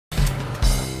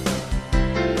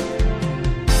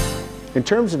In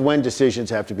terms of when decisions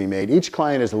have to be made, each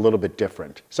client is a little bit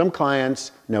different. Some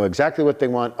clients know exactly what they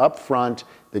want up front.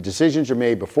 The decisions are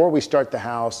made before we start the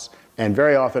house, and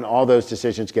very often all those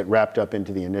decisions get wrapped up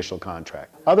into the initial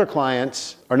contract. Other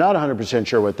clients are not 100%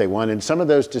 sure what they want, and some of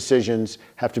those decisions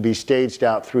have to be staged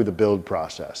out through the build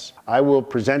process. I will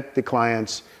present the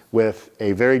clients with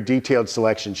a very detailed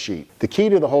selection sheet. The key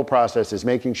to the whole process is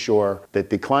making sure that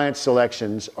the client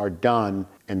selections are done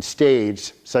and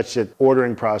staged such that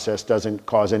ordering process doesn't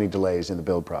cause any delays in the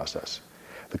build process.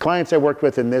 The clients I worked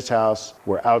with in this house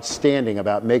were outstanding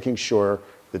about making sure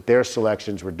that their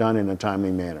selections were done in a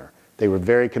timely manner. They were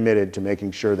very committed to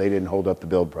making sure they didn't hold up the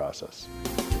build process.